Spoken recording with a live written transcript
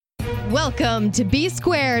Welcome to B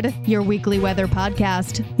Squared, your weekly weather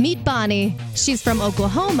podcast. Meet Bonnie. She's from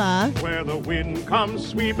Oklahoma, where the wind comes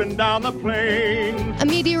sweeping down the plain. A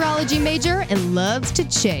meteorology major and loves to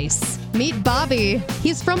chase. Meet Bobby.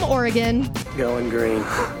 He's from Oregon. Going green.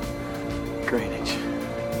 Greenwich.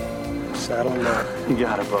 Saddle up. You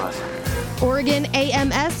got it, boss. Oregon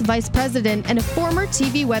AMS vice president and a former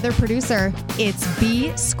TV weather producer. It's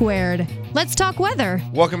B Squared. Let's talk weather.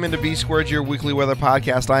 Welcome into B Squared, your weekly weather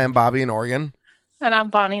podcast. I am Bobby in Oregon. And I'm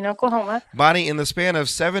Bonnie in Oklahoma. Bonnie, in the span of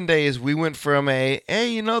 7 days, we went from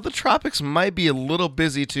the tropics might be a little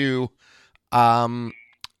busy to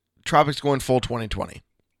tropics going full 2020.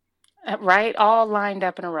 Right, all lined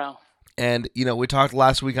up in a row. And, we talked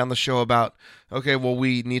last week on the show about,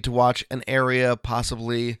 we need to watch an area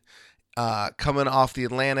possibly coming off the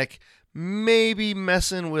Atlantic, maybe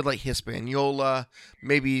messing with like Hispaniola,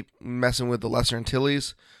 maybe messing with the Lesser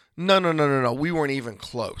Antilles. No. We weren't even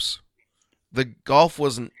close. The Gulf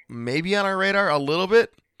wasn't maybe on our radar a little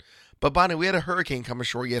bit, but Bonnie, we had a hurricane come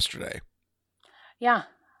ashore yesterday. Yeah,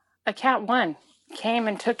 a Cat 1 came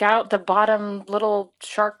and took out the bottom little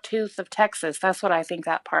shark tooth of Texas. That's what I think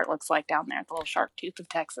that part looks like down there, the little shark tooth of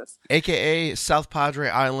Texas. AKA South Padre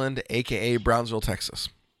Island, AKA Brownsville, Texas.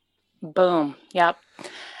 Boom. Yep.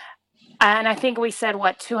 And I think we said,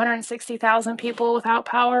 260,000 people without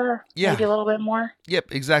power? Yeah. Maybe a little bit more?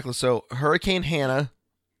 Yep, exactly. So Hurricane Hannah,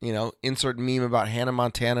 insert meme about Hannah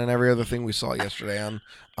Montana and every other thing we saw yesterday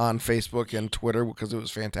on Facebook and Twitter because it was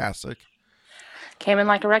fantastic. Came in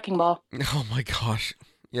like a wrecking ball. Oh my gosh.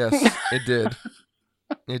 Yes, it did.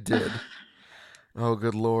 It did. Oh,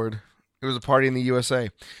 good Lord. It was a party in the USA.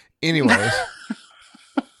 Anyways.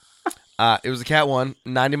 It was a Cat 1,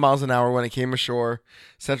 90 miles an hour when it came ashore.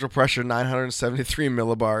 Central pressure, 973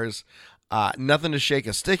 millibars. Nothing to shake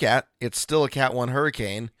a stick at. It's still a Cat 1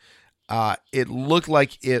 hurricane. It looked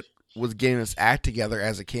like it was getting its act together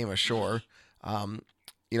as it came ashore. On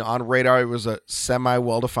radar, it was a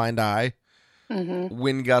semi-well-defined eye. Mm-hmm.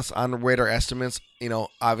 Wind gusts on radar estimates,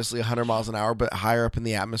 obviously 100 miles an hour, but higher up in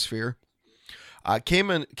the atmosphere.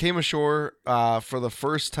 Came ashore for the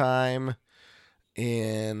first time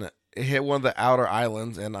It hit one of the outer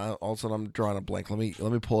islands, and also I'm drawing a blank. Let me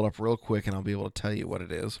pull it up real quick, and I'll be able to tell you what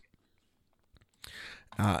it is.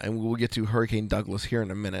 And we'll get to Hurricane Douglas here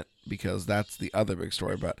in a minute, because that's the other big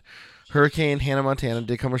story. But Hurricane Hannah Montana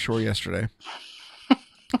did come ashore yesterday,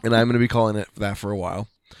 and I'm going to be calling it that for a while.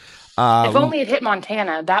 If only it hit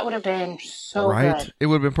Montana, that would have been so right? good. It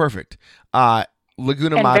would have been perfect.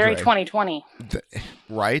 Laguna Madre. And very 2020.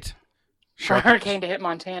 Right? For a hurricane to hit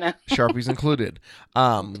Montana. Sharpies included.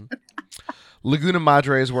 Laguna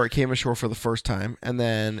Madre is where it came ashore for the first time, and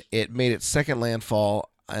then it made its second landfall,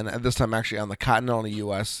 and this time actually on the continental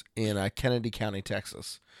U.S. in Kennedy County,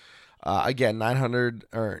 Texas. Again,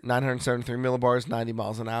 973 millibars, 90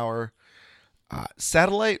 miles an hour.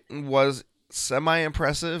 Satellite was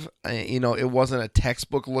semi-impressive. It wasn't a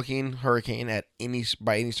textbook-looking hurricane by any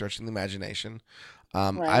stretch of the imagination.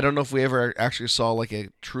 Right. I don't know if we ever actually saw like a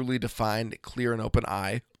truly defined, clear and open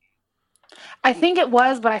eye. I think it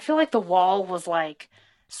was, but I feel like the wall was like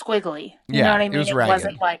squiggly. You know what I mean? It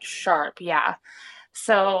wasn't like sharp. Yeah.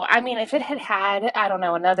 So, I mean, if it had, I don't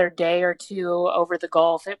know, another day or two over the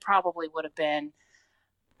Gulf, it probably would have been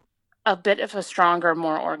a bit of a stronger,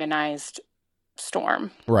 more organized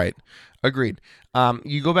storm. Right. Agreed.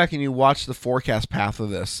 You go back and you watch the forecast path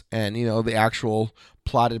of this and, the actual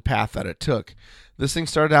plotted path that it took. This thing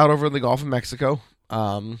started out over in the Gulf of Mexico.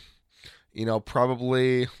 Probably,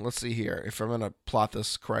 let's see here, if I'm going to plot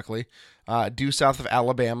this correctly, due south of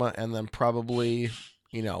Alabama and then probably,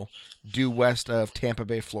 due west of Tampa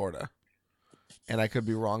Bay, Florida. And I could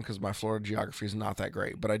be wrong because my Florida geography is not that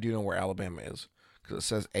great, but I do know where Alabama is because it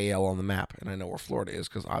says AL on the map, and I know where Florida is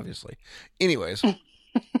because obviously. Anyways,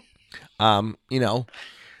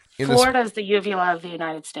 Florida is the uvula of the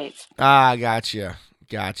United States. Gotcha.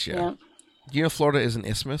 Yep. Do you know Florida is an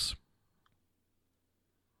isthmus?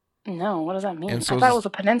 No, what does that mean? I thought it was a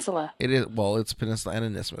peninsula. It is. Well, it's a peninsula and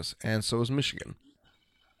an isthmus, and so is Michigan.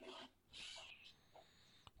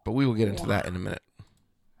 But we will get into that in a minute.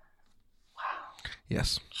 Wow.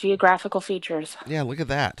 Yes. Geographical features. Yeah, look at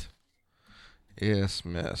that.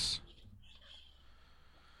 Isthmus.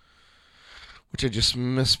 Which I just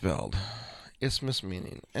misspelled. Isthmus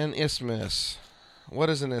meaning. An isthmus. What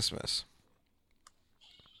is an isthmus?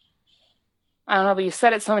 I don't know, but you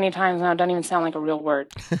said it so many times now it doesn't even sound like a real word.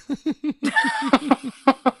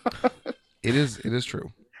 It is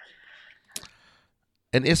true.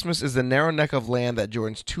 An isthmus is the narrow neck of land that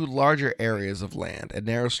joins two larger areas of land. A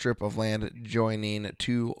narrow strip of land joining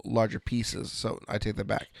two larger pieces. So I take that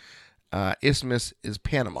back. Isthmus is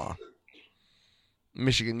Panama.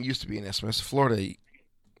 Michigan used to be an isthmus. Florida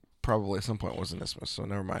probably at some point was an isthmus, so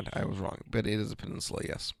never mind. I was wrong. But it is a peninsula,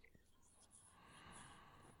 yes.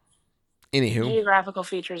 Anywho. Geographical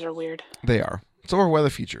features are weird. They are. So are weather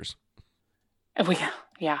features.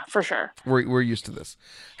 Yeah, for sure. We're used to this.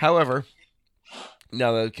 However,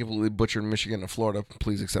 now that I completely butchered Michigan and Florida,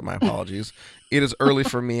 please accept my apologies. It is early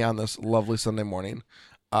for me on this lovely Sunday morning.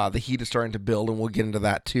 The heat is starting to build, and we'll get into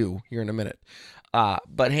that too here in a minute.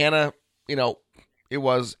 But Hannah, it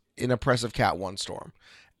was an impressive Cat 1 storm.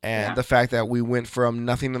 And the fact that we went from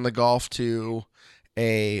nothing in the Gulf to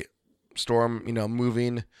a storm,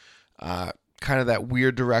 moving kind of that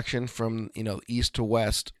weird direction from, east to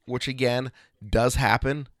west, which again does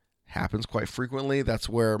happens quite frequently. That's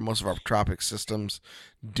where most of our tropic systems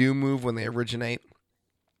do move when they originate,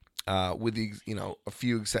 with the, a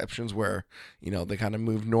few exceptions where, they kind of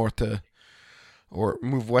move north to, or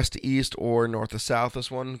move west to east or north to south.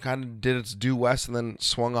 This one kind of did its due west and then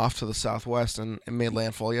swung off to the southwest and made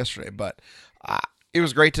landfall yesterday. But it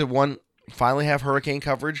was great to, finally have hurricane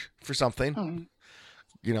coverage for something.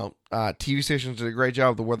 TV stations did a great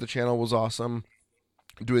job. The Weather Channel was awesome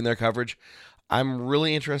doing their coverage. I'm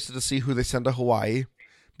really interested to see who they send to Hawaii,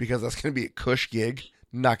 because that's going to be a cush gig.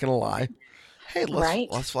 Not going to lie. Hey,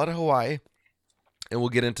 let's fly to Hawaii. And we'll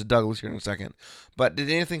get into Douglas here in a second. But did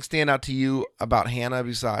anything stand out to you about Hannah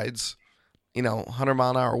besides,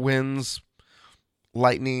 100-mile-an-hour winds,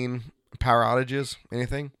 lightning, power outages,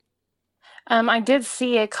 anything? I did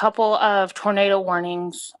see a couple of tornado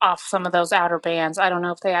warnings off some of those outer bands. I don't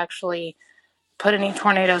know if they actually put any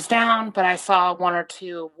tornadoes down, but I saw 1 or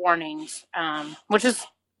 2 warnings, which is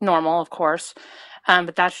normal, of course.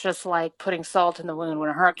 But that's just like putting salt in the wound when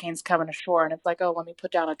a hurricane's coming ashore, and it's like, oh, let me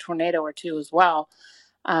put down a tornado or 2 as well.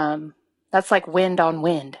 That's like wind on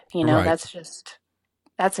wind, Right.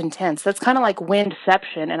 That's intense. That's kind of like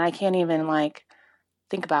windception, and I can't even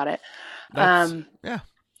think about it. Yeah.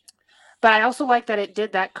 But I also like that it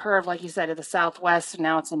did that curve, like you said, to the southwest, and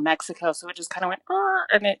now it's in Mexico. So it just kind of went,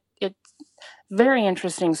 and it's very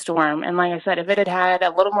interesting storm. And like I said, if it had had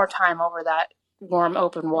a little more time over that warm,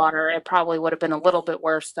 open water, it probably would have been a little bit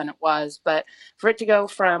worse than it was. But for it to go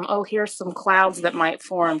from, here's some clouds that might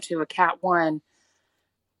form, to a Cat 1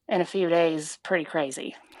 in a few days, pretty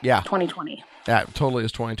crazy. Yeah. 2020. Yeah, it totally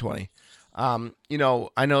is 2020.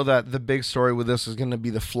 I know that the big story with this is going to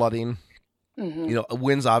be the flooding. Mm-hmm.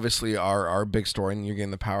 Winds obviously are a big story, and you're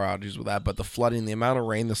getting the power outages with that. But the flooding, the amount of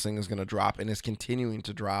rain this thing is going to drop, and is continuing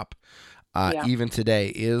to drop even today,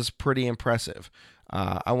 is pretty impressive.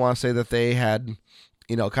 I want to say that they had,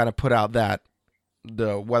 kind of put out that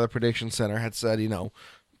the Weather Prediction Center had said,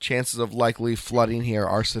 chances of likely flooding here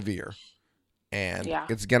are severe. And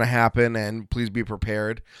it's going to happen, and please be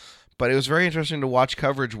prepared. But it was very interesting to watch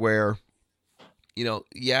coverage where, you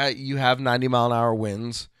have 90-mile-an-hour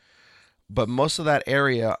winds, but most of that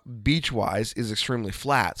area, beach-wise, is extremely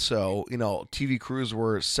flat. So, TV crews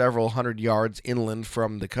were several hundred yards inland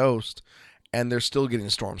from the coast, and they're still getting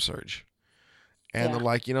storm surge. And they're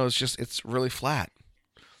like, it's really flat.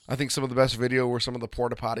 I think some of the best video were some of the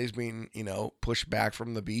porta potties being, pushed back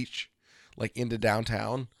from the beach, like into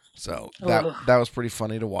downtown. So that was pretty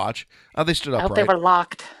funny to watch. They stood upright. I hope they were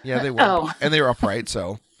locked. Yeah, they were. And they were upright.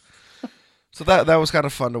 So that was kind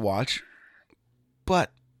of fun to watch.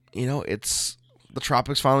 But, it's the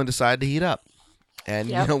tropics finally decided to heat up. And,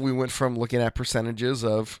 we went from looking at percentages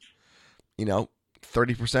of,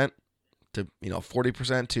 30% to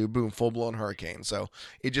 40% to boom, full-blown hurricane. So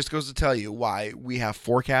it just goes to tell you why we have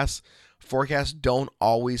forecasts. Forecasts don't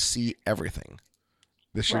always see everything.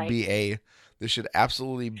 This should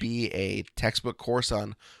absolutely be a textbook course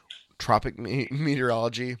on tropic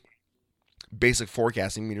meteorology, basic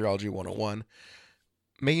forecasting, meteorology 101,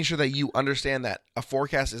 making sure that you understand that a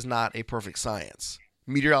forecast is not a perfect science.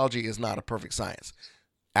 Meteorology is not a perfect science.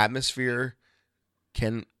 Atmosphere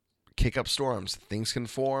can kick up storms. Things can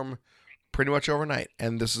form pretty much overnight,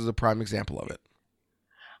 and this is a prime example of it.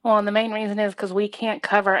 Well, and the main reason is because we can't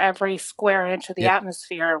cover every square inch of the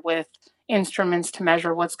atmosphere with instruments to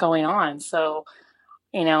measure what's going on. So,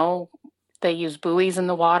 they use buoys in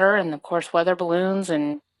the water and, of course, weather balloons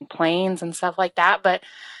and planes and stuff like that. But,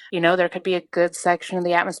 there could be a good section of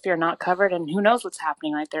the atmosphere not covered, and who knows what's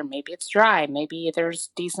happening right there. Maybe it's dry. Maybe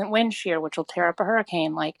there's decent wind shear, which will tear up a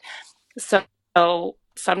hurricane. So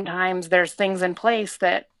sometimes there's things in place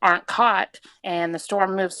that aren't caught, and the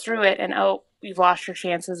storm moves through it, and you've lost your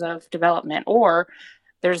chances of development. Or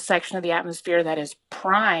there's a section of the atmosphere that is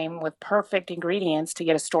prime with perfect ingredients to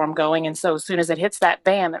get a storm going, and so as soon as it hits that,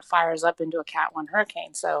 bam, it fires up into a Cat 1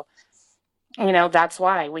 hurricane. So That's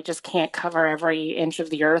why we just can't cover every inch of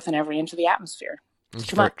the earth and every inch of the atmosphere. It's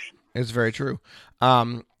too much. It's very true.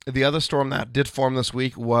 The other storm that did form this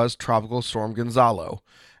week was Tropical Storm Gonzalo.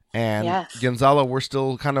 And yes. Gonzalo, we're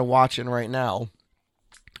still kind of watching right now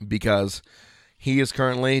because he is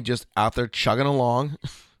currently just out there chugging along.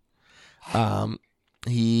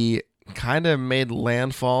 He kind of made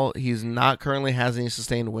landfall. He's not currently has any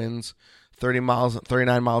sustained winds,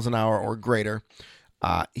 39 miles an hour or greater.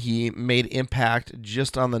 He made impact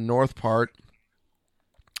just on the north part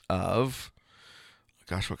of,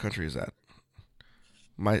 what country is that?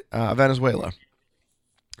 Venezuela.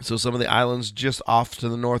 So some of the islands just off to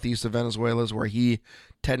the northeast of Venezuela is where he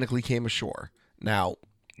technically came ashore. Now,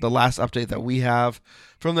 the last update that we have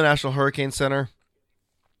from the National Hurricane Center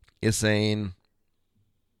is saying,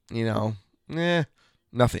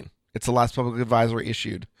 nothing. It's the last public advisory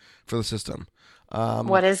issued for the system.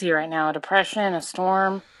 What is he right now? A depression, a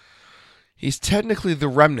storm? He's technically the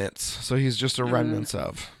remnants, so he's just a remnants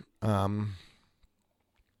of.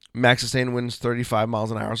 Max sustained winds 35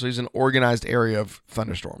 miles an hour, so he's an organized area of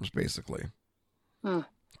thunderstorms, basically.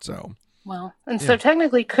 So. Well, so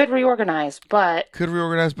technically could reorganize, but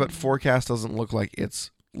forecast doesn't look like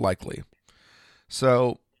it's likely.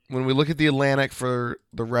 So when we look at the Atlantic for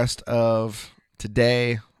the rest of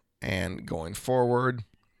today and going forward,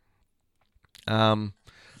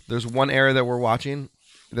 there's one area that we're watching.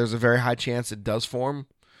 There's a very high chance it does form.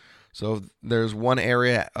 So there's one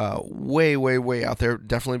area way, way, way out there,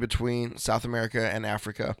 definitely between South America and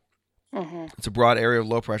Africa. Mm-hmm. It's a broad area of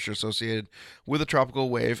low pressure associated with a tropical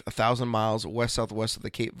wave 1,000 miles west-southwest of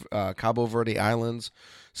the Cabo Verde Islands.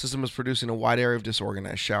 System is producing a wide area of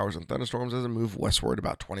disorganized showers and thunderstorms as it moves westward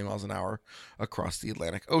about 20 miles an hour across the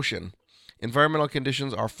Atlantic Ocean. Environmental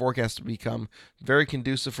conditions are forecast to become very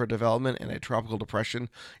conducive for development, and a tropical depression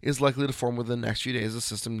is likely to form within the next few days as the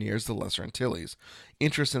system nears the Lesser Antilles.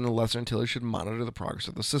 Interest in the Lesser Antilles should monitor the progress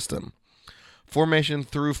of the system. Formation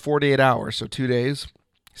through 48 hours, so 2 days,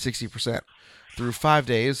 60%. Through 5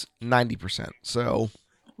 days, 90%. So,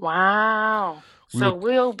 wow. So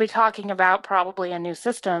we'll be talking about probably a new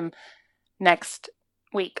system next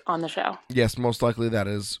week on the show. Yes, most likely that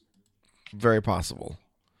is very possible.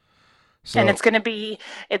 So, and it's going to be,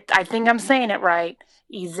 I think I'm saying it right,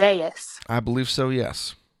 Isaias. I believe so,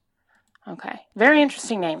 yes. Okay. Very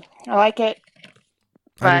interesting name. I like it.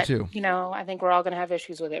 But, I do too. I think we're all going to have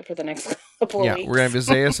issues with it for the next couple of weeks. Yeah, we're going to have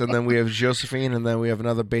Isaias, and then we have Josephine, and then we have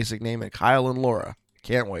another basic name, and Kyle and Laura.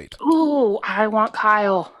 Can't wait. Ooh, I want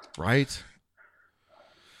Kyle. Right?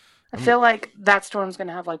 I feel like that storm's going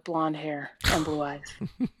to have blonde hair and blue eyes.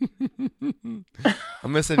 I'm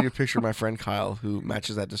going to send you a picture of my friend Kyle who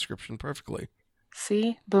matches that description perfectly.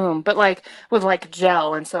 See? Boom. But with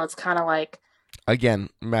gel, and so it's kind of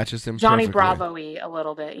again, matches him Johnny perfectly. Bravo-y a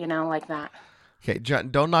little bit, like that. Okay,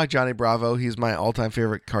 don't knock Johnny Bravo. He's my all-time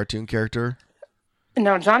favorite cartoon character.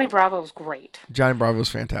 No, Johnny Bravo's great. Johnny Bravo's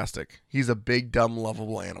fantastic. He's a big, dumb,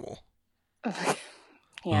 lovable animal.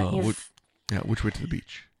 Yeah, which way to the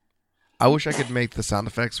beach? I wish I could make the sound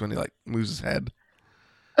effects when he moves his head.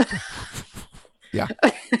 Yeah.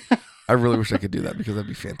 I really wish I could do that because that'd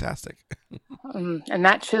be fantastic. And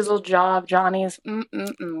that chiseled jaw of Johnny's.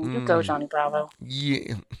 You go, Johnny Bravo.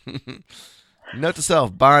 Yeah. Note to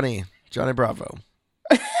self, Bonnie, Johnny Bravo.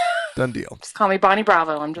 Done deal. Just call me Bonnie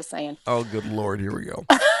Bravo. I'm just saying. Oh, good Lord. Here we go.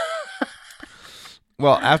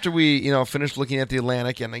 Well, after we, finish looking at the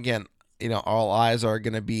Atlantic, and again, all eyes are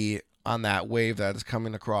going to be on that wave that is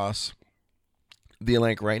coming across the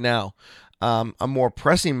Atlantic right now. A more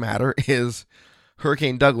pressing matter is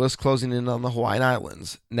Hurricane Douglas closing in on the Hawaiian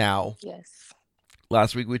Islands. Now, yes.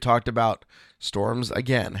 Last week we talked about storms,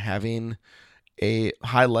 again, having a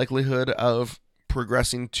high likelihood of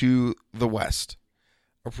progressing to the west.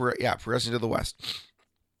 Progressing to the west.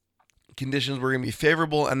 Conditions were going to be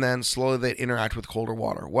favorable, and then slowly they'd interact with colder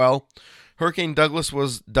water. Well, Hurricane Douglas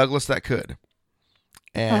was Douglas that could.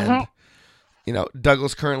 And,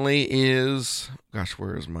 Douglas currently is,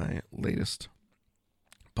 where is my latest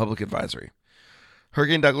public advisory?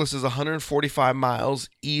 Hurricane Douglas is 235 miles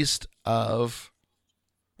east of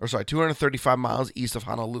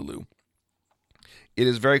Honolulu. It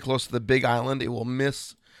is very close to the Big Island. It will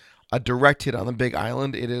miss a direct hit on the Big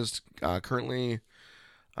Island. It is currently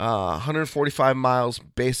 145 miles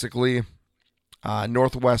basically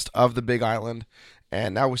northwest of the Big Island.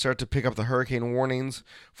 And now we start to pick up the hurricane warnings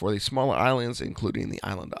for the smaller islands, including the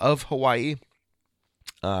island of Hawaii,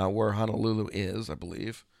 where Honolulu is, I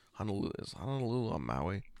believe. Honolulu on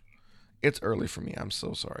Maui? It's early for me. I'm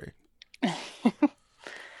so sorry.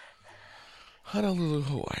 Honolulu,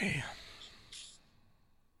 Hawaii.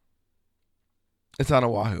 It's on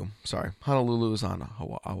Oahu. Sorry. Honolulu is on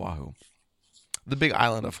Oahu. The big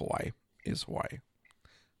island of Hawaii is Hawaii.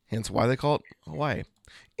 Hence why they call it Hawaii.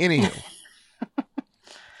 Anywho.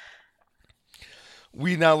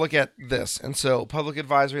 We now look at this. And so, public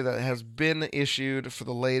advisory that has been issued for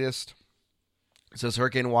the latest. It says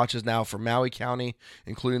hurricane watches now for Maui County,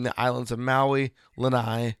 including the islands of Maui,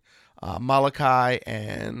 Lanai, Molokai,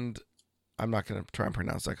 and I'm not going to try and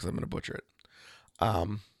pronounce that because I'm going to butcher it.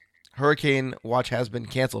 Hurricane watch has been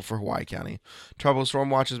canceled for Hawaii County. Tropical storm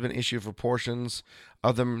watch has been issued for portions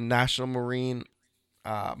of the National Marine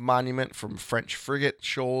Monument from French Frigate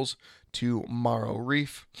Shoals to Morro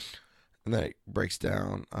Reef. And then it breaks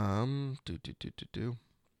down.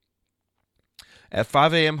 At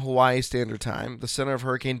 5 a.m. Hawaii Standard Time, the center of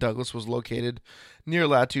Hurricane Douglas was located near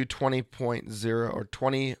latitude 20.0 or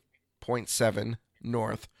 20.7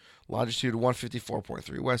 north, longitude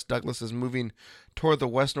 154.3 west. Douglas is moving toward the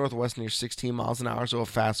west-northwest near 16 miles an hour, so a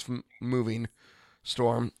fast-moving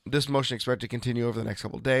storm. This motion is expected to continue over the next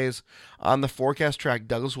couple of days. On the forecast track,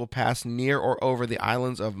 Douglas will pass near or over the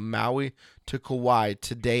islands of Maui to Kauai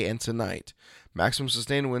today and tonight. Maximum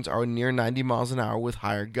sustained winds are near 90 miles an hour with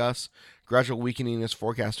higher gusts. Gradual weakening is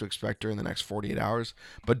forecast to expect during the next 48 hours,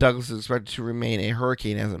 but Douglas is expected to remain a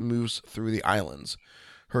hurricane as it moves through the islands.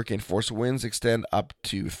 Hurricane force winds extend up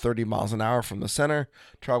to 30 miles an hour from the center.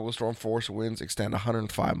 Tropical storm force winds extend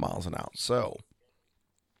 105 miles an hour. So,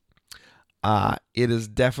 it is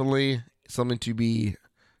definitely something to be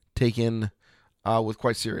taken with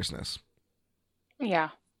quite seriousness.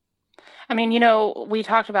 Yeah. I mean, we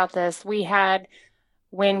talked about this. We had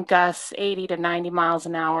wind gusts 80 to 90 miles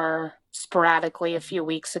an hour sporadically a few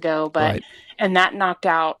weeks ago, and that knocked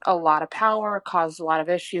out a lot of power, caused a lot of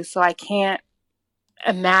issues. So I can't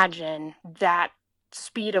imagine that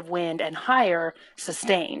speed of wind and higher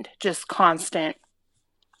sustained, just constant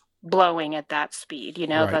blowing at that speed,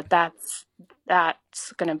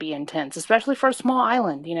 that's going to be intense, especially for a small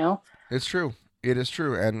island, It's true. It is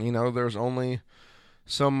true. And, there's only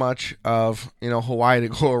so much of, Hawaii to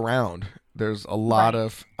go around. There's a lot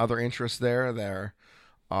of other interests there. There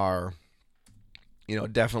are,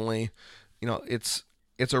 definitely, it's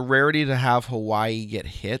a rarity to have Hawaii get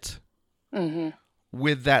hit. Mm-hmm.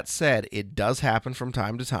 With that said, it does happen from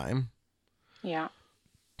time to time. Yeah.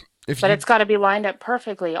 But it's got to be lined up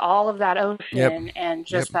perfectly. All of that ocean and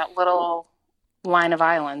just that little line of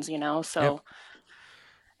islands, So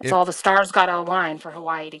it's all the stars got to align for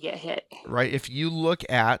Hawaii to get hit. Right. If you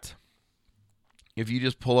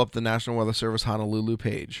just pull up the National Weather Service Honolulu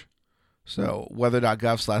page, so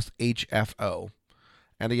weather.gov/HFO.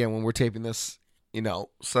 And again, when we're taping this,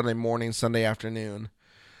 Sunday morning, Sunday afternoon,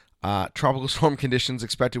 tropical storm conditions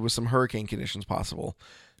expected with some hurricane conditions possible.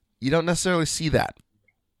 You don't necessarily see that.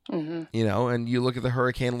 Mm-hmm. And you look at the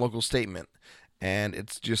hurricane local statement, and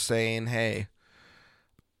it's just saying, hey,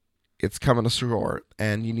 it's coming to shore,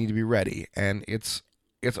 and you need to be ready. And it's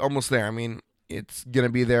almost there. I mean, it's going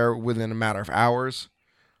to be there within a matter of hours.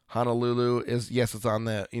 Honolulu is, yes, it's on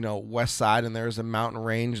the, west side, and there's a mountain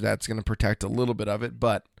range that's going to protect a little bit of it,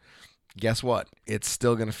 but guess what? It's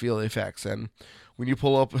still going to feel the effects. And when you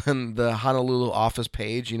pull up on the Honolulu office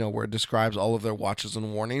page, where it describes all of their watches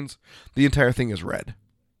and warnings, the entire thing is red.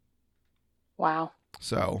 Wow.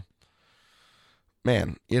 So,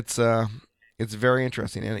 man, it's very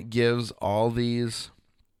interesting, and it gives all these,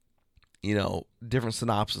 different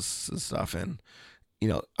synopsis and stuff, and,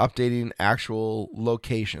 updating actual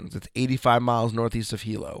locations. It's 85 miles northeast of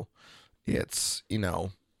Hilo. It's,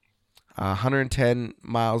 110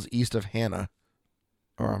 miles east of Hana,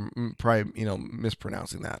 or I'm probably,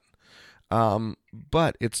 mispronouncing that.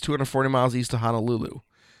 But it's 240 miles east of Honolulu,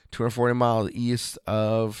 240 miles east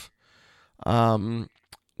of one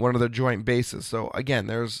of their joint bases. So again,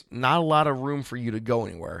 there's not a lot of room for you to go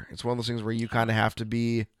anywhere. It's one of those things where you kind of have to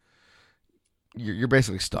be, you're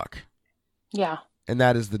basically stuck. Yeah. And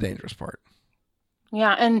that is the dangerous part.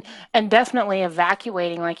 Yeah, and definitely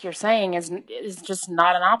evacuating, like you're saying, is just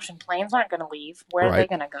not an option. Planes aren't going to leave. Where are they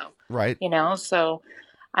going to go? Right. So,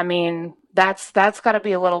 I mean, that's got to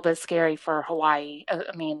be a little bit scary for Hawaii.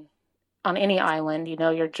 I mean, on any island, you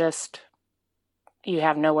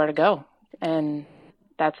have nowhere to go. And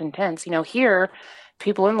that's intense. Here,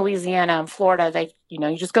 people in Louisiana and Florida, they, you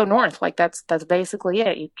just go north. Like that's basically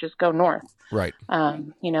it. You just go north. Right.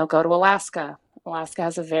 Go to Alaska. Alaska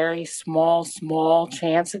has a very small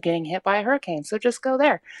chance of getting hit by a hurricane. So just go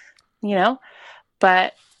there,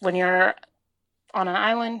 But when you're on an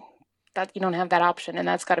island, that you don't have that option. And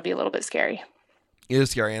that's got to be a little bit scary. It is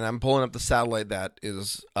scary. And I'm pulling up the satellite that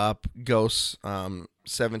is up. GOES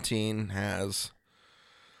 17 has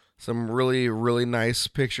Some really, really nice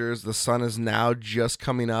pictures. The sun is now just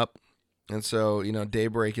coming up. And so,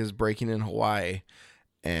 daybreak is breaking in Hawaii.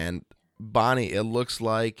 And Bonnie, it looks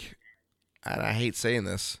like, and I hate saying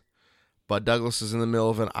this, but Douglas is in the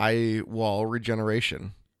middle of an eye wall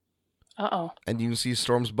regeneration. Uh-oh. And you can see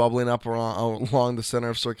storms bubbling up along the center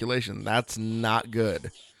of circulation. That's not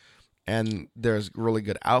good. And there's really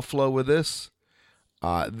good outflow with this.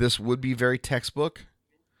 This would be very textbook.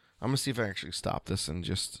 I'm going to see if I actually stop this and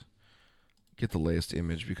just get the latest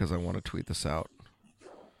image because I want to tweet this out.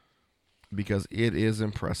 Because it is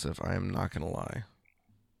impressive. I am not going to lie.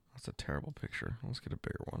 That's a terrible picture. Let's get a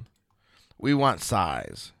bigger one. We want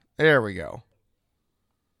size. There we go.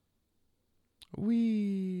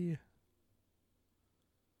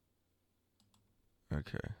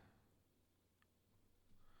 Okay.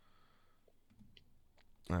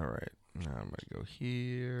 All right. Now I'm going to go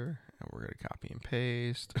here, and we're going to copy and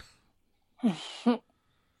paste.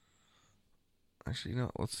 Actually,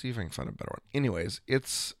 let's see if I can find a better one. Anyways, like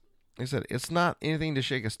I said, it's not anything to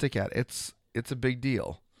shake a stick at. It's a big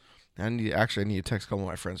deal. I need to text a couple of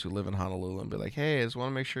my friends who live in Honolulu and be like, hey, I just want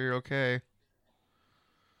to make sure you're okay.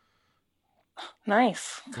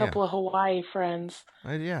 Nice. A couple of Hawaii friends.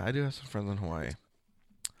 I do have some friends in Hawaii.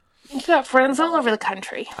 You've got friends all over the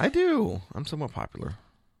country. I do. I'm somewhat popular.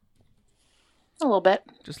 A little bit.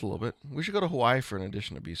 Just a little bit. We should go to Hawaii for an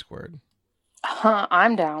edition of B Squared.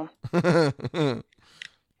 I'm down.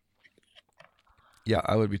 Yeah,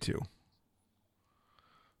 I would be too.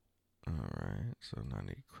 All right, so now I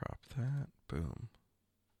need to crop that. Boom.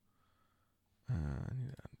 I need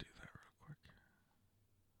to undo that real quick.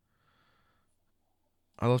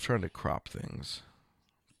 I love trying to crop things.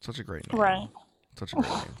 Such a great name. Right. Such a great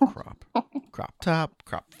name. Crop. Crop top,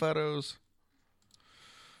 crop photos.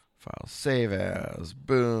 File save as.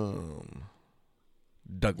 Boom.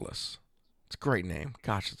 Douglas. It's a great name.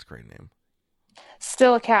 Gosh, it's a great name.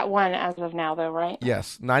 Still a Cat 1 as of now, though, right?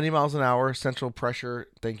 Yes. 90 miles an hour, central pressure.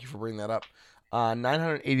 Thank you for bringing that up.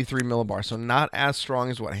 983 millibars. So not as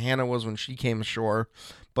strong as what Hannah was when she came ashore.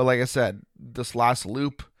 But like I said, this last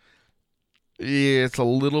loop, it's a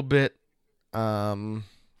little bit concerning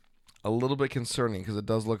because it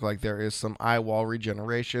does look like there is some eye wall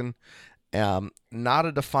regeneration. Not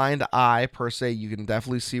a defined eye per se. You can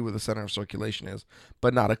definitely see where the center of circulation is,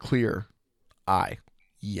 but not a clear eye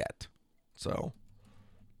yet. So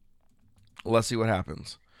let's see what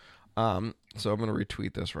happens. So I'm going to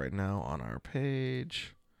retweet this right now on our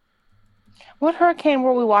page. What hurricane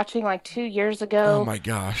were we watching like 2 years ago? Oh my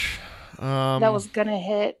gosh. That was going to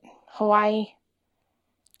hit Hawaii?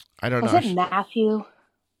 I don't know. Was it Matthew?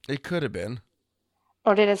 It could have been.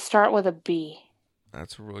 Or did it start with a B?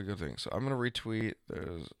 That's a really good thing. So I'm going to retweet.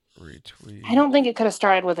 There's retweet. I don't think it could have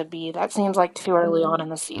started with a B. That seems like too early on in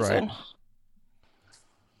the season. Right.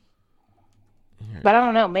 But I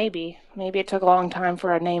don't know. Maybe it took a long time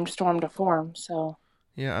for a named storm to form. So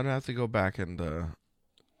yeah, I'd have to go back and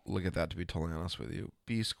look at that to be totally honest with you.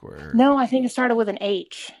 B squared. No, I think it started with an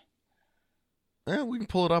H. Yeah, we can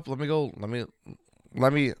pull it up.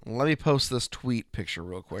 Let me post this tweet picture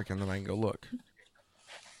real quick, and then I can go look.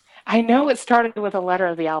 I know it started with a letter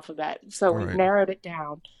of the alphabet, so Right. we've narrowed it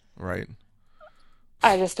down. Right.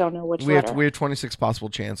 I just don't know which letter. We have 26 possible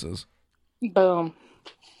chances. Boom.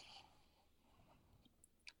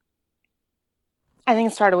 I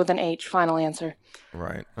think it started with an H. Final answer.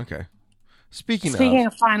 Right. Okay. Speaking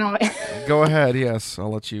of final, go ahead. Yes,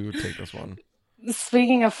 I'll let you take this one.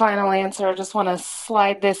 Speaking of final answer, I just want to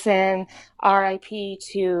slide this in. R.I.P.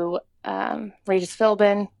 to Regis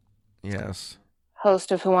Philbin. Yes.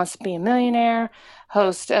 Host of Who Wants to Be a Millionaire.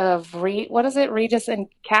 Host of Regis and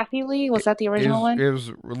Kathy Lee? Was that the original one? It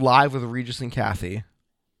was live with Regis and Kathy.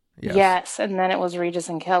 Yes, and then it was Regis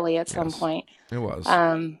and Kelly at some point. It was.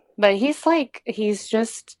 But he's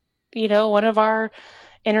just, one of our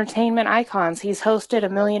entertainment icons. He's hosted a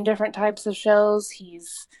million different types of shows.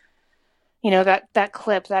 He's, that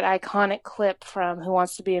clip, that iconic clip from Who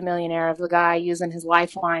Wants to Be a Millionaire of the guy using his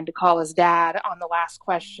lifeline to call his dad on the last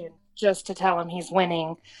question just to tell him he's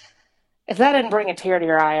winning. If that didn't bring a tear to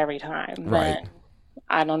your eye every time, then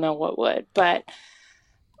I don't know what would. But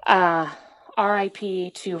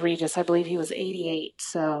R.I.P. to Regis. I believe he was 88.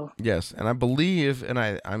 So yes, and I believe, and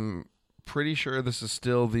I'm pretty sure this is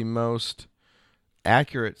still the most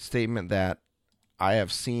accurate statement that I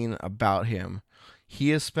have seen about him. He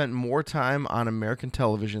has spent more time on American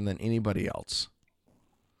television than anybody else.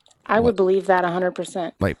 I would believe that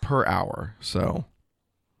 100%. Like per hour. So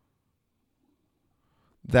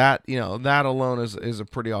that, that alone is a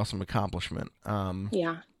pretty awesome accomplishment.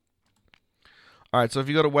 Yeah. All right, so if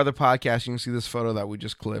you go to Weather Podcast, you can see this photo that we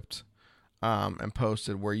just clipped. and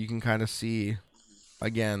posted where you can kind of see,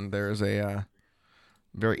 again, there's a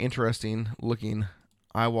very interesting looking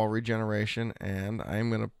eye wall regeneration, and I'm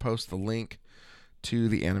going to post the link to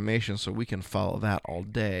the animation so we can follow that all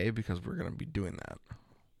day because we're going to be doing that.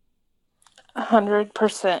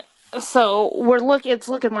 100%. So it's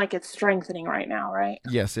looking like it's strengthening right now, right?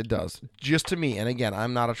 Yes, it does. Just to me, and again,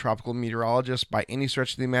 I'm not a tropical meteorologist by any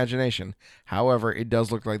stretch of the imagination. However, it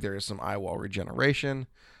does look like there is some eye wall regeneration,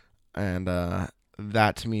 and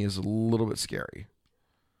that to me is a little bit scary.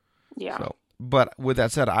 Yeah. So, but with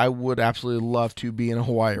that said, I would absolutely love to be in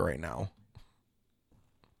Hawaii right now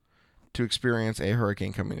to experience a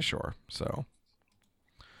hurricane coming ashore. So,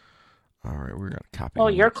 all right, we're going to copy.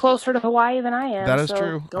 Well, you're closer to Hawaii than I am. That is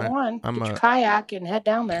true. Go on. Get your kayak and head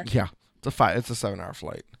down there. Yeah. It's a 7-hour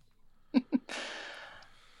flight.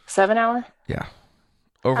 7 hour? Yeah.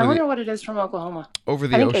 I wonder what it is from Oklahoma. Over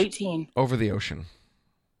the ocean. I think 18. Over the ocean.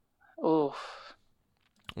 Oof.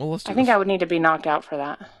 Well, let's do I think I would need to be knocked out for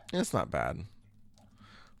that. It's not bad.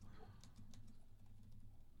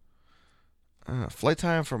 Flight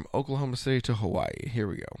time from Oklahoma City to Hawaii. Here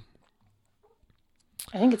we go.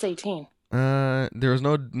 I think it's 18. There's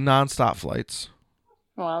no nonstop flights.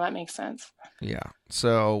 Well, that makes sense. Yeah.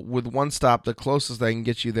 So with one stop, the closest they can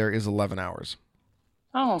get you there is 11 hours.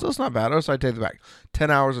 Oh. So it's not bad. Oh, so I take it back. 10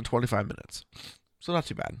 hours and 25 minutes. So not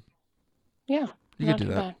too bad. Yeah. You could do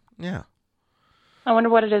that. Bad. Yeah. I wonder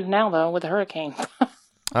what it is now, though, with the hurricane.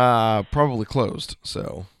 Probably closed.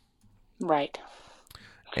 So. Right.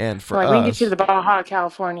 And for us, we can get you to Baja,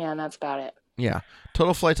 California, and that's about it. Yeah.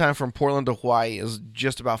 Total flight time from Portland to Hawaii is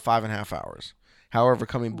just about 5.5 hours. However,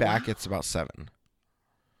 coming back, it's about 7.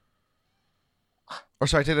 Or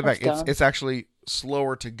sorry, I take that back. It's actually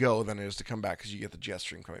slower to go than it is to come back because you get the jet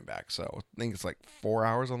stream coming back. So I think it's like 4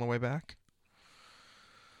 hours on the way back.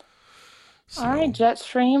 So, all right, jet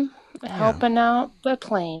stream, helping out the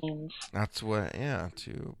planes. That's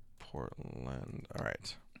to Portland. All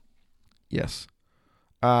right. Yes.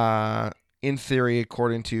 In theory,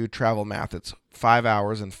 according to travel math, it's 5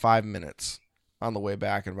 hours and 5 minutes on the way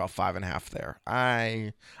back and about 5.5 there.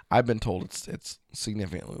 I've been told it's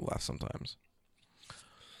significantly less sometimes.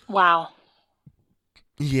 Wow.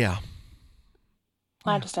 Yeah.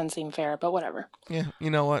 Well, that just doesn't seem fair, but whatever. Yeah, you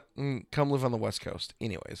know what? Come live on the West Coast.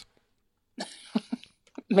 Anyways.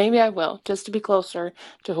 Maybe I will, just to be closer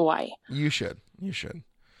to Hawaii. You should.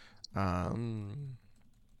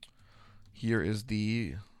 Here is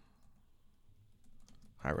the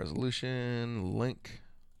high resolution link.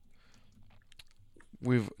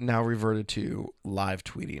 We've now reverted to live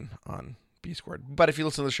tweeting on B Squared. But if you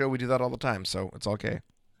listen to the show, we do that all the time, so it's okay.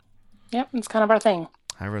 Yep, it's kind of our thing.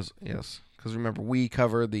 Yes. Because remember, we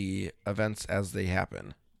cover the events as they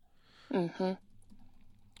happen. Mm-hmm.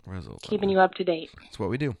 Keeping you up to date. That's what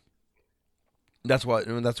we do. That's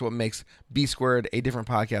what makes B Squared a different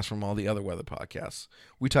podcast from all the other weather podcasts.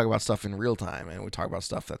 We talk about stuff in real time, and we talk about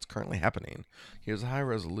stuff that's currently happening. Here's a high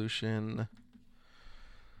resolution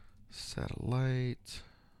satellite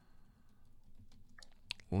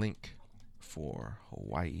link for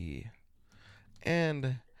Hawaii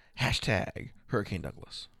and hashtag Hurricane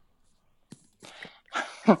Douglas.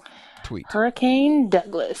 Tweet. Hurricane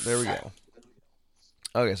Douglas. There we go.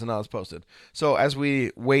 Okay, so now it's posted. So as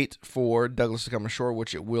we wait for Douglas to come ashore,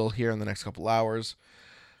 which it will here in the next couple hours,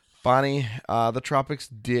 Bonnie, the tropics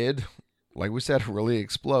did, like we said, really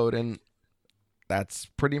explode, and that's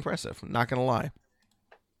pretty impressive. Not going to lie.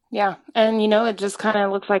 Yeah, and it just kind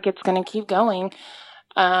of looks like it's going to keep going.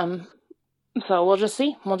 So we'll just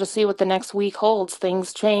see. We'll just see what the next week holds.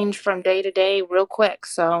 Things change from day to day real quick.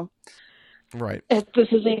 So right. This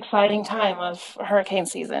is the exciting time of hurricane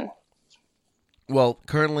season. Well,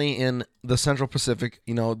 currently in the Central Pacific,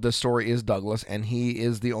 the story is Douglas, and he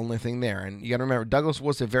is the only thing there. And you got to remember, Douglas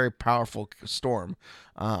was a very powerful storm.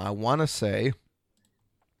 I want to say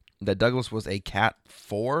that Douglas was a Cat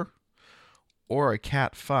 4 or a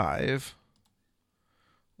Cat 5.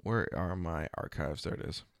 Where are my archives? There it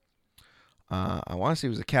is. I want to say it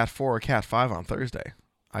was a Cat 4 or Cat 5 on Thursday.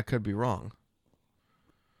 I could be wrong.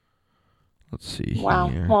 Let's see. Wow.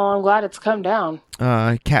 Here. Well, I'm glad it's come down.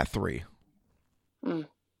 Cat 3.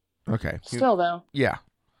 Okay. Still, though. Yeah.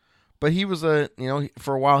 But he was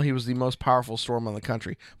for a while, he was the most powerful storm on the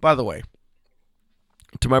country. By the way,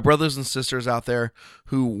 to my brothers and sisters out there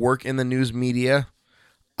who work in the news media,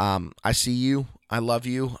 I see you. I love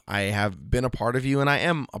you. I have been a part of you, and I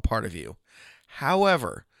am a part of you.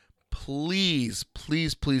 However, please,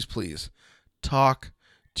 please, please, please talk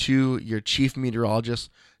to your chief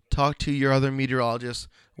meteorologist. Talk to your other meteorologists,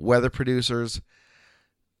 weather producers,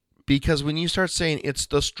 Because when you start saying it's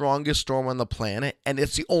the strongest storm on the planet and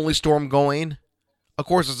it's the only storm going, of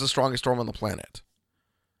course it's the strongest storm on the planet.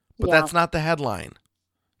 But that's not the headline.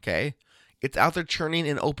 Okay? It's out there churning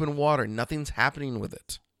in open water. Nothing's happening with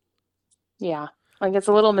it. Yeah. Like, it's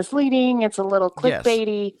a little misleading. It's a little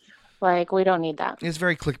clickbaity. Yes. Like, we don't need that. It's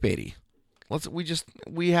very clickbaity.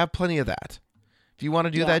 We have plenty of that. If you want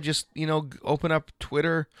to do that, just, open up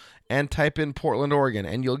Twitter and type in Portland, Oregon,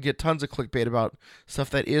 and you'll get tons of clickbait about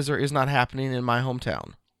stuff that is or is not happening in my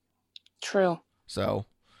hometown. True. So,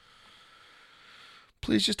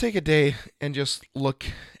 please just take a day and just look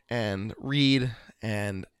and read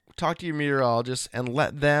and talk to your meteorologist and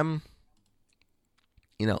let them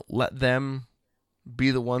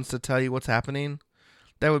be the ones to tell you what's happening.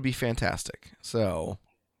 That would be fantastic. So,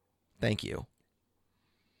 thank you.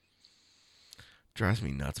 Drives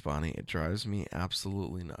me nuts, Bonnie. It drives me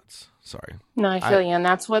absolutely nuts. Sorry. No, I feel you. And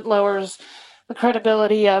that's what lowers the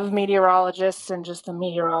credibility of meteorologists and just the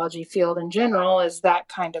meteorology field in general, is that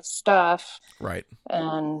kind of stuff. Right.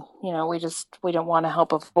 And, we don't want to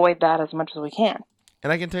help avoid that as much as we can.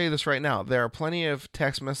 And I can tell you this right now. There are plenty of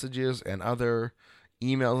text messages and other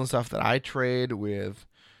emails and stuff that I trade with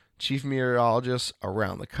chief meteorologists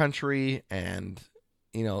around the country and,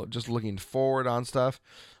 just looking forward on stuff,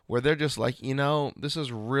 where they're just like, this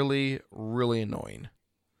is really, really annoying.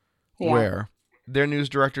 Yeah. Where their news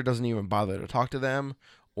director doesn't even bother to talk to them,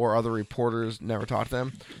 or other reporters never talk to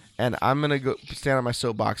them. And I'm going to go stand on my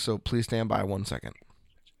soapbox, so please stand by 1 second.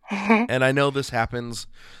 And I know this happens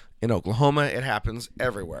in Oklahoma. It happens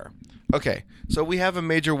everywhere. Okay, so we have a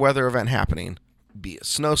major weather event happening, be it a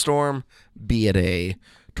snowstorm, be it a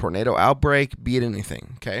tornado outbreak, be it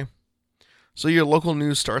anything, okay? So your local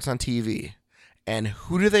news starts on TV. And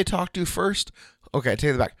who do they talk to first? Okay, I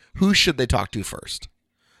take it back. Who should they talk to first?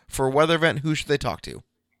 For a weather event, who should they talk to?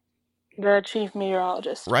 The chief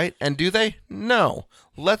meteorologist. Right? And do they? No.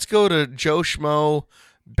 Let's go to Joe Schmo,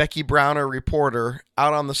 Becky Browner reporter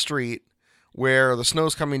out on the street where the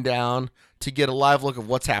snow's coming down to get a live look of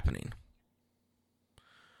what's happening.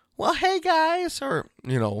 Well, hey guys, or,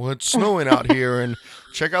 it's snowing out here, and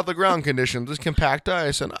check out the ground conditions. This compact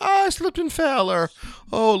ice, and I slipped and fell, or,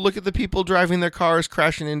 oh, look at the people driving their cars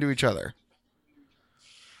crashing into each other.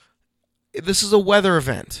 This is a weather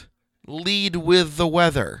event. Lead with the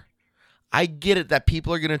weather. I get it that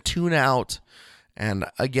people are going to tune out, and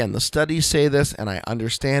again, the studies say this, and I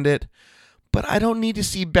understand it, but I don't need to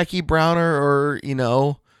see Becky Browner or,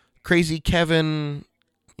 Crazy Kevin,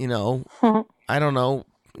 I don't know,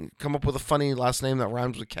 come up with a funny last name that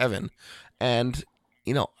rhymes with Kevin. And,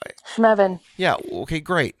 Schmevin. Yeah, okay,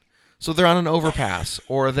 great. So they're on an overpass,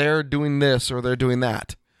 or they're doing this, or they're doing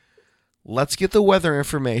that. Let's get the weather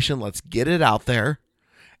information. Let's get it out there.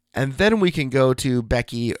 And then we can go to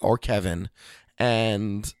Becky or Kevin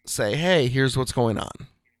and say, hey, here's what's going on.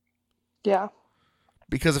 Yeah.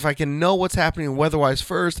 Because if I can know what's happening weather-wise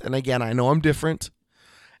first, and again, I know I'm different,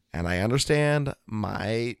 and I understand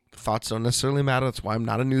my thoughts don't necessarily matter. That's why I'm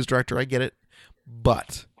not a news director. I get it.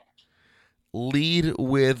 But lead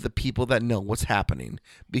with the people that know what's happening.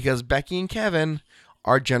 Because Becky and Kevin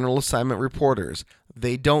are general assignment reporters.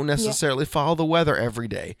 They don't necessarily follow the weather every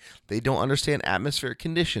day. They don't understand atmospheric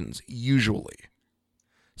conditions, usually.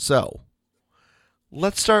 So,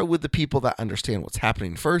 let's start with the people that understand what's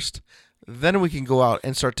happening first. Then we can go out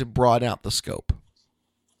and start to broaden out the scope.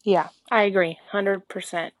 Yeah, I agree,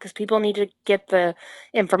 100%. Because people need to get the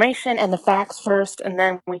information and the facts first, and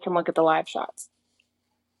then we can look at the live shots.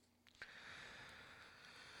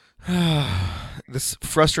 This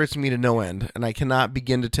frustrates me to no end, and I cannot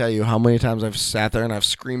begin to tell you how many times I've sat there and I've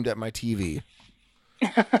screamed at my TV.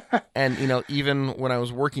 And, even when I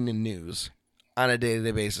was working in news on a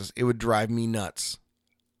day-to-day basis, it would drive me nuts.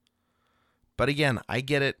 But again, I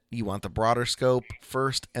get it. You want the broader scope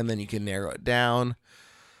first, and then you can narrow it down.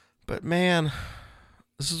 But man,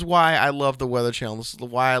 this is why I love the Weather Channel. This is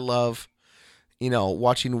why I love,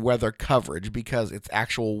 watching weather coverage, because it's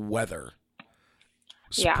actual weather.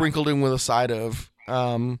 Sprinkled in with a side of,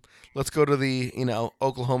 let's go to the,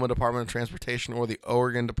 Oklahoma Department of Transportation or the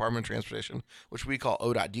Oregon Department of Transportation, which we call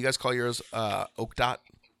ODOT. Do you guys call yours OCDOT?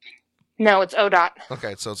 No, it's ODOT.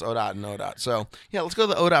 Okay, so it's ODOT and ODOT. So, yeah, let's go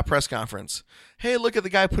to the ODOT press conference. Hey, look at the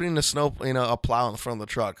guy putting a plow in the front of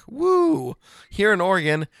the truck. Woo! Here in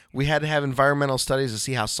Oregon, we had to have environmental studies to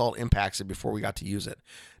see how salt impacts it before we got to use it.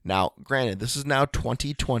 Now, granted, this is now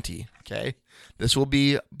 2020, okay? This will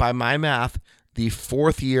be, by my math, the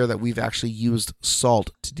 4th year that we've actually used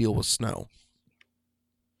salt to deal with snow.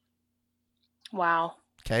 Wow.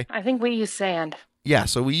 Okay. I think we use sand. Yeah,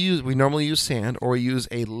 so we normally use sand, or we use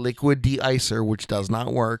a liquid de-icer, which does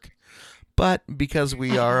not work. But because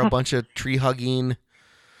we are a bunch of tree-hugging,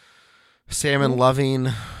 salmon-loving,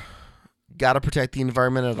 gotta protect the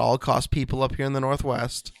environment at all costs people up here in the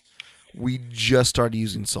Northwest, we just started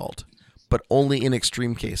using salt, but only in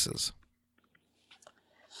extreme cases.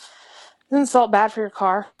 Isn't salt bad for your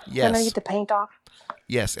car? Yes. I know you get the paint off.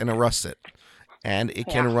 Yes, and it rusts it. And it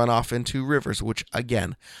can run off into rivers, which,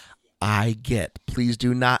 again, I get. Please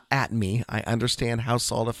do not at me. I understand how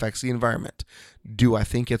salt affects the environment. Do I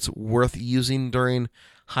think it's worth using during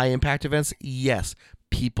high-impact events? Yes.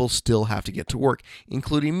 People still have to get to work,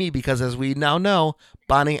 including me, because as we now know,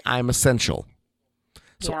 Bonnie, I'm essential.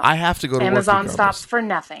 So I have to go to Amazon work. Amazon stops for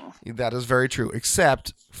nothing. That is very true,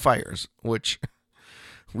 except fires, which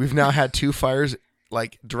we've now had 2 fires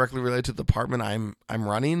like directly related to the department I'm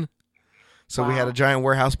running. So we had a giant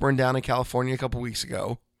warehouse burn down in California a couple weeks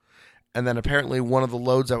ago. And then apparently one of the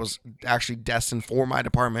loads that was actually destined for my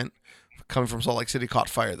department coming from Salt Lake City caught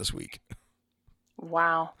fire this week.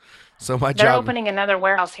 Wow. So my They're opening another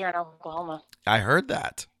warehouse here in Oklahoma. I heard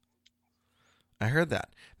that.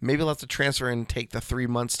 Maybe I'll have to transfer and take the 3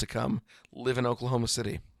 months to come live in Oklahoma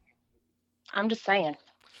City. I'm just saying.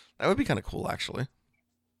 That would be kind of cool, actually.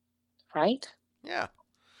 Right? Yeah.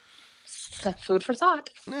 Food for thought.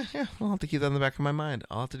 Yeah, I'll have to keep that in the back of my mind.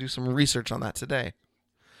 I'll have to do some research on that today.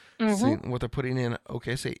 See what they're putting in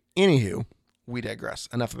OKC. Anywho, we digress.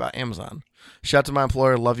 Enough about Amazon. Shout out to my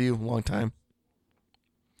employer. Love you. Long time.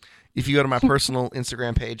 If you go to my personal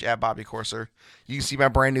Instagram page at Bobby Corser, you can see my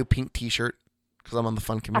brand new pink t-shirt because I'm on the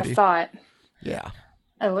fun committee. I saw it. Yeah.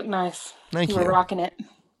 It looked nice. Thank you. You were rocking it.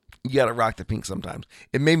 You got to rock the pink sometimes.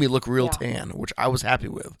 It made me look real tan, which I was happy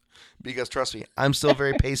with. Because trust me, I'm still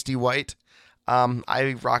very pasty white.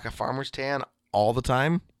 I rock a farmer's tan all the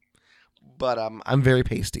time. But I'm very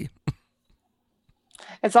pasty.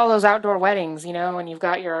 It's all those outdoor weddings, when you've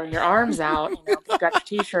got your arms out, you've got your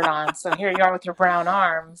t-shirt on. So here you are with your brown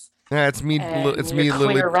arms. Yeah, it's me. It's me.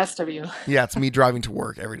 Literally, the rest of you. Yeah, it's me driving to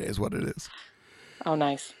work every day is what it is. Oh,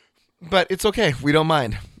 nice. But it's okay. We don't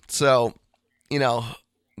mind. So,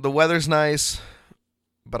 the weather's nice,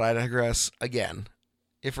 but I digress again.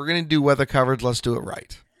 If we're gonna do weather coverage, let's do it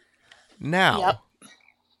right. Now,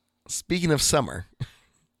 speaking of summer.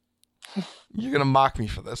 You're gonna mock me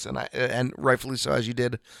for this, and rightfully so, as you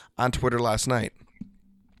did on Twitter last night.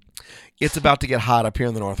 It's about to get hot up here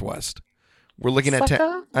in the Northwest. We're looking at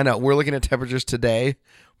we're looking at temperatures today,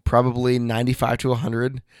 probably 95 to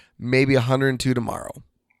 100, maybe 102 tomorrow.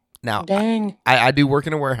 Now, dang. I do work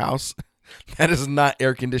in a warehouse that is not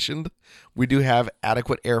air conditioned. We do have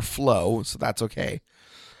adequate airflow, so that's okay.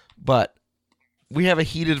 But we have a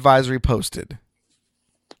heat advisory posted,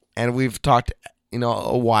 and we've talked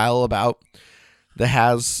a while about the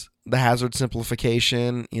hazard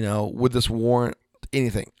simplification, would this warrant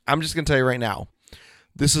anything? I'm just going to tell you right now,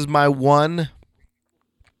 this is my one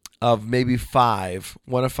of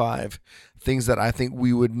five things that I think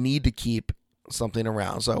we would need to keep something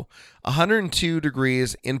around. So 102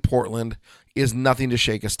 degrees in Portland is nothing to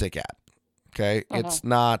shake a stick at. Okay.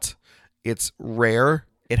 It's rare.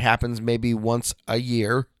 It happens maybe once a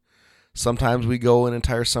year. Sometimes we go an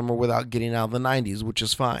entire summer without getting out of the 90s, which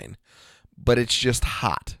is fine. But it's just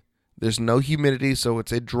hot. There's no humidity, so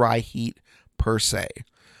it's a dry heat per se.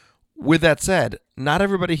 With that said, not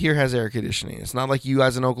everybody here has air conditioning. It's not like you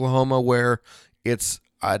guys in Oklahoma where it's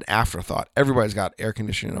an afterthought. Everybody's got air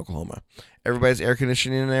conditioning in Oklahoma. Everybody's air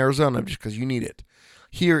conditioning in Arizona just because you need it.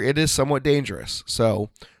 Here, it is somewhat dangerous. So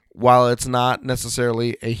while it's not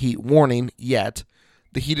necessarily a heat warning yet,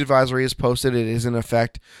 the heat advisory is posted. It is in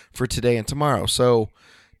effect for today and tomorrow. So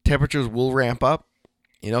temperatures will ramp up.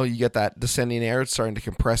 You get that descending air. It's starting to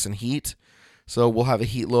compress and heat. So we'll have a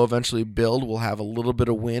heat low eventually build. We'll have a little bit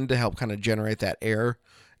of wind to help kind of generate that air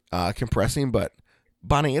compressing. But,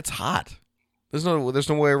 Bonnie, it's hot. There's no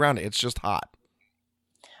way around it. It's just hot.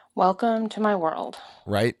 Welcome to my world.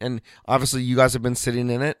 Right? And obviously you guys have been sitting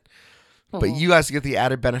in it. But you guys get the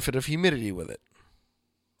added benefit of humidity with it.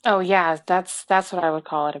 Oh yeah, that's what I would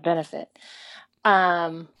call it, a benefit.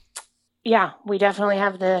 Yeah, we definitely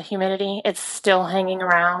have the humidity. It's still hanging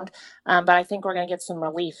around, but I think we're going to get some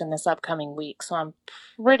relief in this upcoming week. So I'm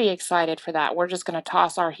pretty excited for that. We're just going to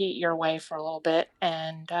toss our heat your way for a little bit,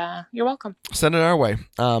 and you're welcome. Send it our way.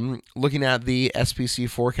 Looking at the SPC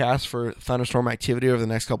forecast for thunderstorm activity over the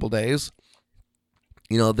next couple days,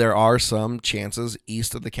 there are some chances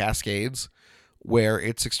east of the Cascades where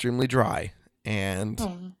it's extremely dry.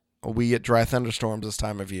 And we get dry thunderstorms this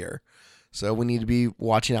time of year. So we need to be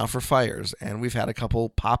watching out for fires. And we've had a couple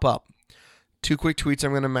pop up. 2 quick tweets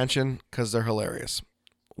I'm going to mention because they're hilarious.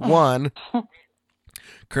 One,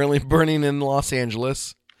 currently burning in Los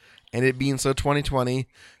Angeles. And it being so 2020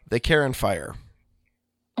 the Karen fire.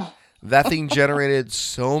 That thing generated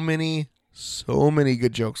so many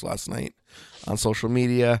good jokes last night on social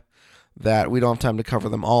media that we don't have time to cover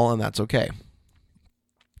them all, and that's okay.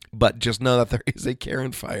 But just know that there is a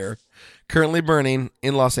Karen fire currently burning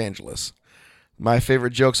in Los Angeles. My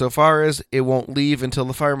favorite joke so far is it won't leave until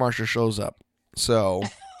the fire marshal shows up. So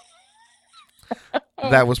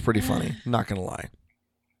that was pretty funny, not going to lie.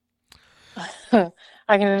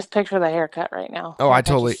 I can just picture the haircut right now. Oh, I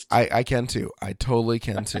can too. I totally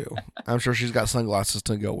can too. I'm sure she's got sunglasses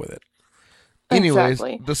to go with it. Anyways,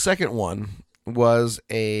 exactly. The second one was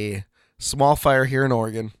a small fire here in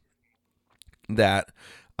Oregon that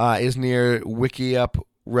is near Wickiup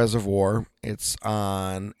Reservoir. It's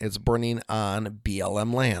burning on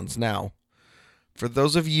BLM lands. Now, for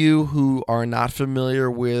those of you who are not familiar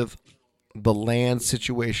with the land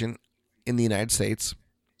situation in the United States,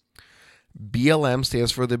 BLM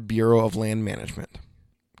stands for the Bureau of Land Management.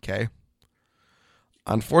 Okay?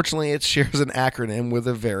 Unfortunately, it shares an acronym with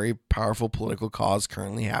a very powerful political cause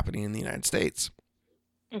currently happening in the United States.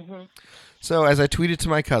 Mm-hmm. So, as I tweeted to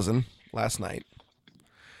my cousin last night,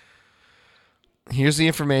 here's the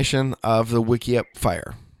information of the Wickiup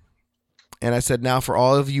fire. And I said, now for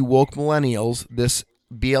all of you woke millennials, this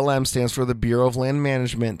BLM stands for the Bureau of Land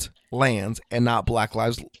Management lands and not Black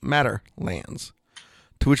Lives Matter lands.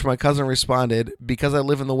 To which my cousin responded, because I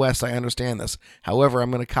live in the West, I understand this. However,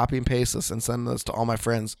 I'm going to copy and paste this and send this to all my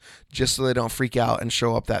friends just so they don't freak out and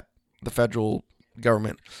show up that the federal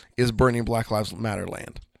government is burning Black Lives Matter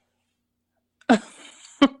land.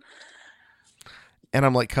 And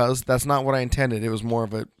I'm like, cuz, that's not what I intended. It was more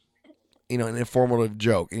of a, an informative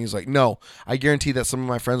joke. And he's like, no, I guarantee that some of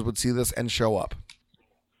my friends would see this and show up.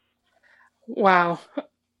 Wow.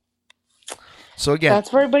 So again,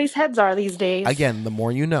 that's where everybody's heads are these days. Again, the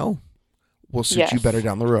more you know will suit you better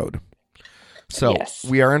down the road. So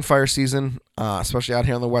we are in fire season, especially out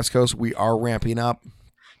here on the West Coast. We are ramping up.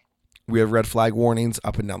 We have red flag warnings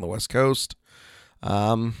up and down the West Coast.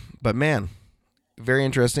 But man, very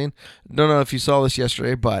interesting. Don't know if you saw this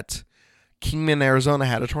yesterday, but Kingman, Arizona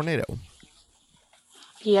had a tornado.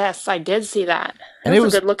 Yes, I did see that. It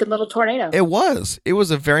was a good-looking little tornado. It was. It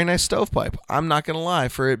was a very nice stovepipe. I'm not going to lie,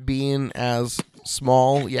 for it being as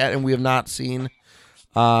small yet, and we have not seen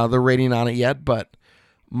the rating on it yet, but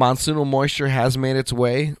monsoonal moisture has made its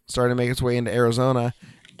way, started to make its way into Arizona,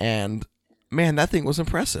 and man, that thing was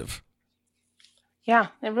impressive. Yeah,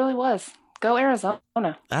 it really was. Go Arizona.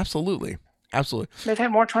 Absolutely. They've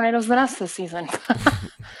had more tornadoes than us this season.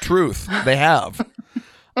 Truth. They have.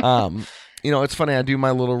 It's funny. I do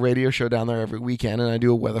my little radio show down there every weekend, and I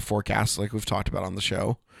do a weather forecast like we've talked about on the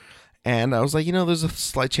show. And I was like, there's a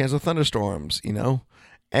slight chance of thunderstorms, And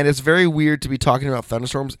it's very weird to be talking about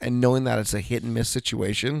thunderstorms and knowing that it's a hit and miss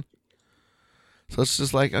situation. So it's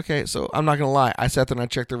just like, okay, so I'm not going to lie. I sat there and I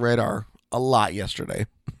checked the radar a lot yesterday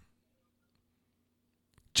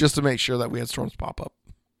just to make sure that we had storms pop up.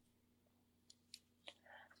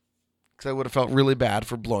 Because I would have felt really bad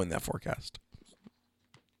for blowing that forecast.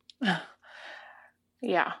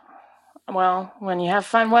 Yeah. Well, when you have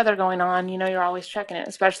fun weather going on, you're always checking it,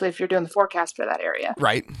 especially if you're doing the forecast for that area.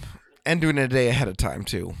 Right. And doing it a day ahead of time,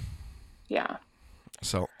 too. Yeah.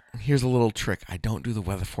 So, here's a little trick. I don't do the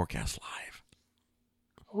weather forecast live.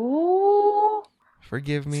 Ooh.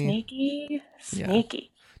 Forgive me. Sneaky. Yeah.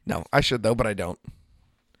 No, I should, though, but I don't.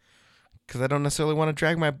 Because I don't necessarily want to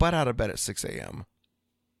drag my butt out of bed at 6 a.m.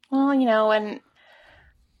 Well, and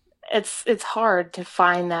it's hard to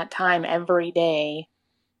find that time every day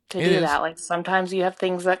to do that. Like sometimes you have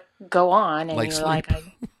things that go on and you're sleep. Like,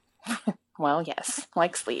 well, yes,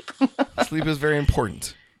 like sleep. Sleep is very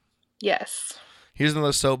important. Yes. Here's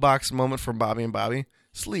another soapbox moment from Bobby and Bobby.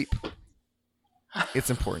 Sleep. It's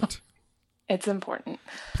important. It's important.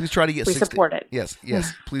 Please try to get support it. Yes.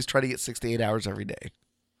 Please try to get 6 to 8 hours every day.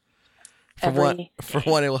 For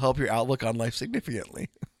one, it will help your outlook on life significantly.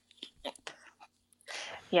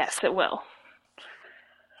 Yes, it will.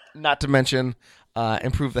 Not to mention,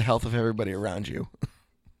 improve the health of everybody around you.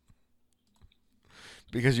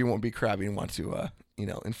 Because you won't be crabby and want to,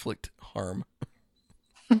 inflict harm.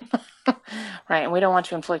 Right, and we don't want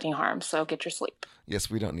you inflicting harm, so get your sleep. Yes,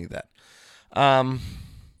 we don't need that.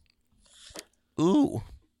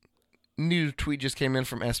 New tweet just came in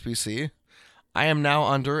from SPC. I am now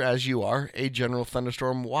under, as you are, a general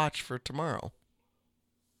thunderstorm watch for tomorrow.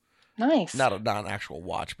 Nice. Not an actual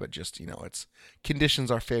watch, but just, it's conditions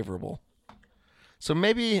are favorable. So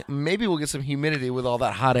maybe we'll get some humidity with all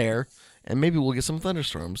that hot air, and maybe we'll get some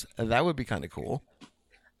thunderstorms. That would be kind of cool.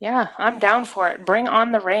 Yeah, I'm down for it. Bring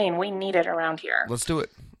on the rain. We need it around here. Let's do it.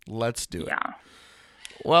 Yeah.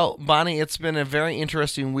 Well, Bonnie, it's been a very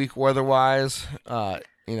interesting week weather-wise.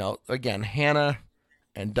 Again, Hannah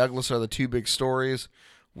and Douglas are the two big stories.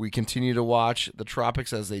 We continue to watch the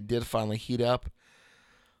tropics as they did finally heat up.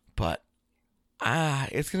 But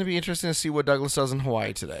it's going to be interesting to see what Douglas does in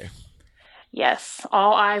Hawaii today. Yes,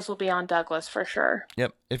 all eyes will be on Douglas for sure.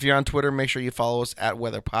 Yep. If you're on Twitter, make sure you follow us at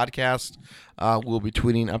Weather Podcast. We'll be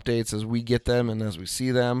tweeting updates as we get them and as we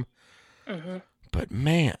see them. Mm-hmm. But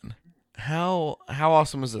man, how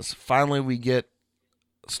awesome is this? Finally, we get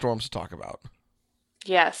storms to talk about.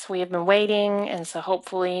 Yes, we have been waiting, and so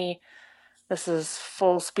hopefully this is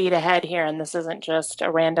full speed ahead here, and this isn't just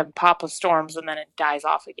a random pop of storms and then it dies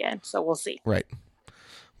off again. So we'll see. Right.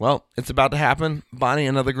 Well, it's about to happen. Bonnie,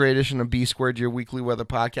 another great edition of B Squared, your weekly weather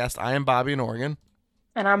podcast. I am Bobby in Oregon.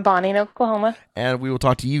 And I'm Bonnie in Oklahoma. And we will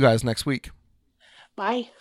talk to you guys next week. Bye.